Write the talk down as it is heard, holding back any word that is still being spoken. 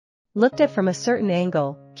Looked at from a certain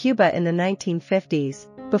angle, Cuba in the 1950s,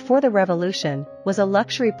 before the revolution, was a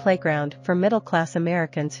luxury playground for middle-class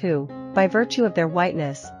Americans who, by virtue of their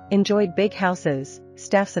whiteness, enjoyed big houses,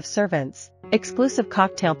 staffs of servants, exclusive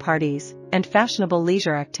cocktail parties, and fashionable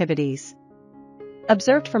leisure activities.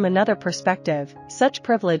 Observed from another perspective, such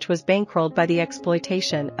privilege was bankrolled by the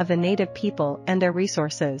exploitation of the native people and their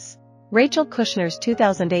resources. Rachel Kushner's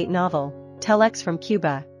 2008 novel, Telex from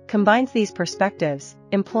Cuba, combines these perspectives,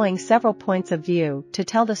 employing several points of view to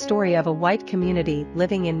tell the story of a white community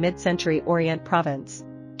living in mid-century Oriente province.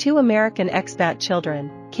 Two American expat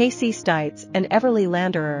children, Casey Stites and Everly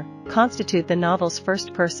Landerer, constitute the novel's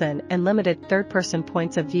first-person and limited third-person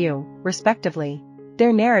points of view, respectively.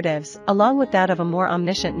 Their narratives, along with that of a more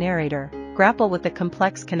omniscient narrator, grapple with the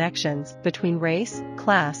complex connections between race,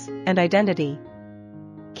 class, and identity.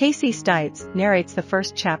 Casey Stites narrates the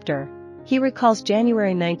first chapter. He recalls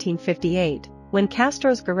January 1958, when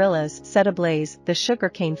Castro's guerrillas set ablaze the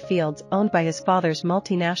sugarcane fields owned by his father's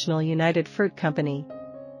multinational United Fruit Company.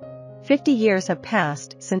 50 years have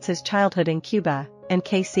passed since his childhood in Cuba, and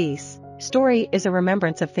Casey's story is a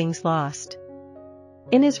remembrance of things lost.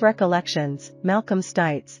 In his recollections, Malcolm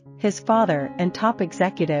Stites, his father and top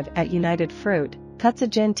executive at United Fruit, cuts a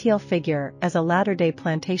genteel figure as a latter-day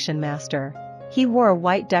plantation master. He wore a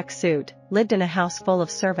white duck suit, lived in a house full of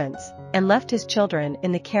servants, and left his children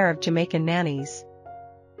in the care of Jamaican nannies.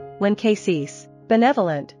 When Casey's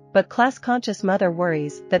benevolent but class-conscious mother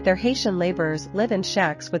worries that their Haitian laborers live in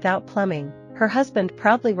shacks without plumbing, her husband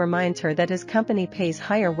proudly reminds her that his company pays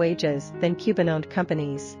higher wages than Cuban-owned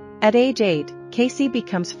companies. At age 8, Casey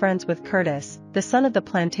becomes friends with Curtis, the son of the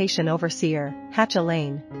plantation overseer, Hatch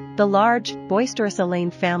Elaine. The large, boisterous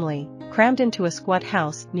Elaine family, crammed into a squat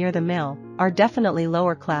house near the mill, are definitely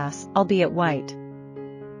lower class, albeit white.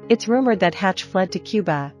 It's rumored that Hatch fled to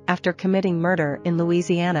Cuba after committing murder in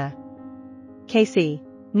Louisiana. Casey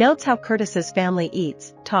notes how Curtis's family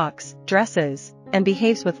eats, talks, dresses, and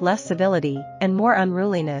behaves with less civility and more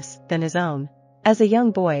unruliness than his own. As a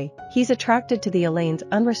young boy, he's attracted to the Elaine's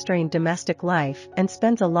unrestrained domestic life and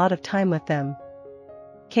spends a lot of time with them.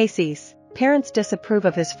 Casey's parents disapprove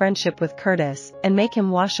of his friendship with Curtis and make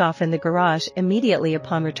him wash off in the garage immediately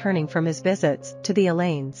upon returning from his visits to the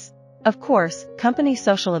Elaines. Of course, company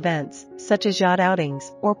social events, such as yacht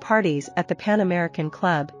outings or parties at the Pan American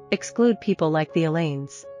Club, exclude people like the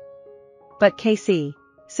Elaines. But Casey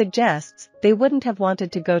suggests they wouldn't have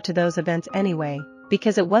wanted to go to those events anyway,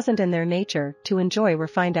 because it wasn't in their nature to enjoy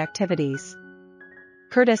refined activities.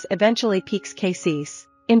 Curtis eventually piques Casey's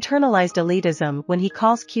internalized elitism when he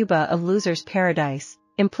calls Cuba a loser's paradise,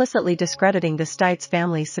 implicitly discrediting the Stites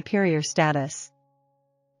family's superior status.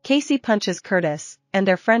 Casey punches Curtis, and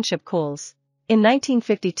their friendship cools. In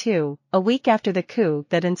 1952, a week after the coup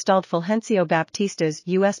that installed Fulgencio Baptista's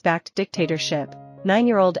U.S.-backed dictatorship,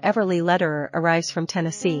 9-year-old Everly Lederer arrives from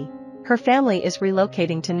Tennessee. Her family is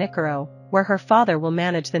relocating to Nicaro, where her father will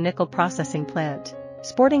manage the nickel processing plant.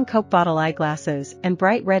 Sporting Coke bottle eyeglasses and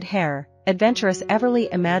bright red hair, adventurous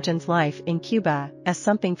Everly imagines life in Cuba as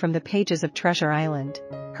something from the pages of Treasure Island.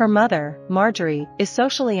 Her mother, Marjorie, is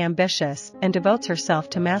socially ambitious and devotes herself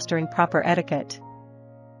to mastering proper etiquette.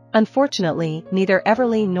 Unfortunately, neither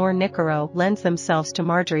Everly nor Nicaro lends themselves to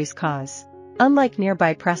Marjorie's cause. Unlike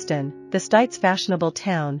nearby Preston, the Stites' fashionable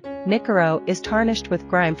town, Nicaro is tarnished with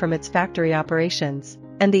grime from its factory operations,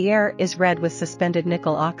 and the air is red with suspended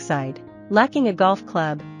nickel oxide. Lacking a golf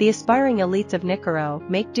club, the aspiring elites of Nicaro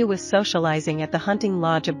make do with socializing at the hunting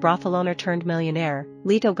lodge of brothel owner-turned-millionaire,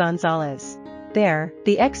 Lito Gonzalez. There,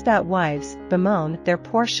 the expat wives bemoan their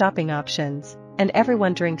poor shopping options, and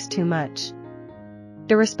everyone drinks too much.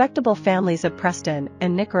 The respectable families of Preston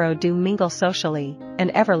and Nicaro do mingle socially,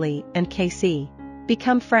 and Everly and Casey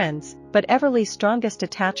become friends, but Everly's strongest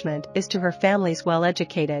attachment is to her family's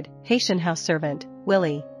well-educated Haitian house servant,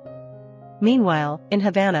 Willie. Meanwhile, in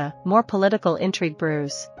Havana, more political intrigue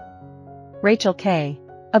brews. Rachel K.,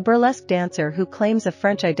 a burlesque dancer who claims a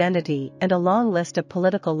French identity and a long list of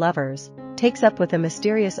political lovers, takes up with a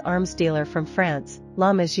mysterious arms dealer from France,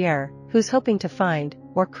 La Mégère, who's hoping to find,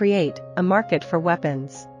 or create, a market for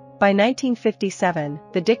weapons. By 1957,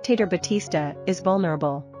 the dictator Batista is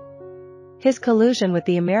vulnerable. His collusion with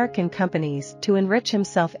the American companies to enrich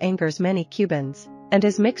himself angers many Cubans, and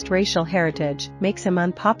his mixed racial heritage makes him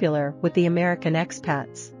unpopular with the American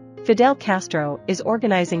expats. Fidel Castro is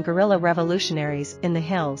organizing guerrilla revolutionaries in the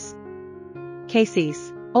hills.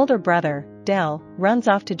 Casey's older brother, Del, runs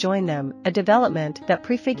off to join them, a development that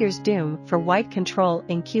prefigures doom for white control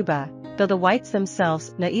in Cuba, though the whites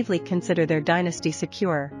themselves naively consider their dynasty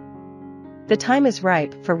secure. The time is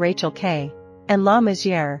ripe for Rachel K. and La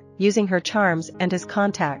Mesière, using her charms and his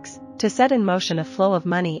contacts, to set in motion a flow of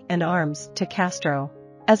money and arms to Castro.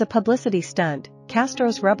 As a publicity stunt,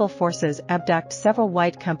 Castro's rebel forces abduct several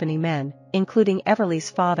white company men, including Everly's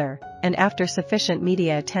father, and after sufficient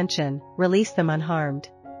media attention, release them unharmed.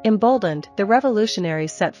 Emboldened, the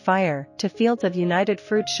revolutionaries set fire to fields of United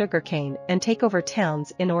Fruit sugarcane and take over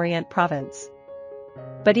towns in Oriente province.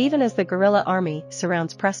 But even as the guerrilla army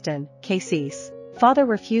surrounds Preston, Casey's father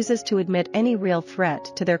refuses to admit any real threat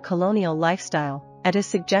to their colonial lifestyle. At his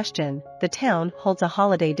suggestion, the town holds a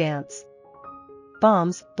holiday dance.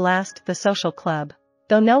 Bombs blast the social club.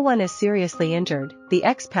 Though no one is seriously injured, the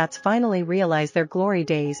expats finally realize their glory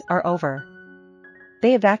days are over.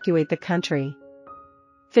 They evacuate the country.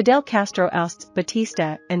 Fidel Castro ousts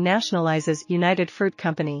Batista and nationalizes United Fruit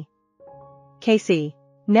Company. Casey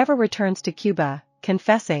never returns to Cuba,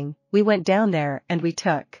 confessing, "We went down there and we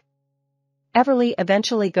took." Everly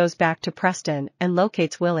eventually goes back to Preston and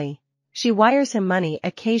locates Willie. She wires him money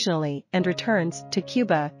occasionally and returns to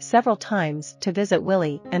Cuba several times to visit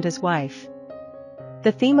Willie and his wife.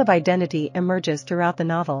 The theme of identity emerges throughout the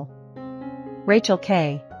novel. Rachel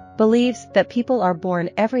K. believes that people are born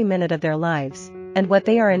every minute of their lives, and what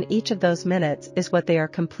they are in each of those minutes is what they are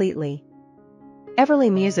completely.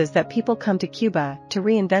 Everly muses that people come to Cuba to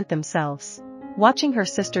reinvent themselves. Watching her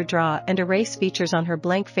sister draw and erase features on her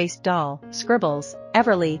blank-faced doll, Scribbles,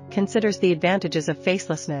 Everly considers the advantages of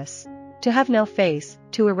facelessness. To have no face,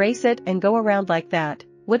 to erase it and go around like that,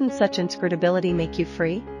 wouldn't such inscrutability make you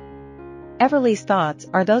free? Everly's thoughts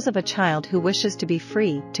are those of a child who wishes to be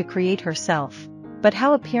free to create herself. But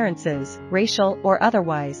how appearances, racial or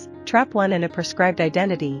otherwise, trap one in a prescribed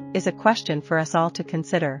identity is a question for us all to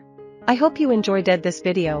consider. I hope you enjoyed this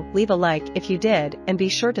video. Leave a like if you did and be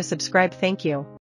sure to subscribe. Thank you.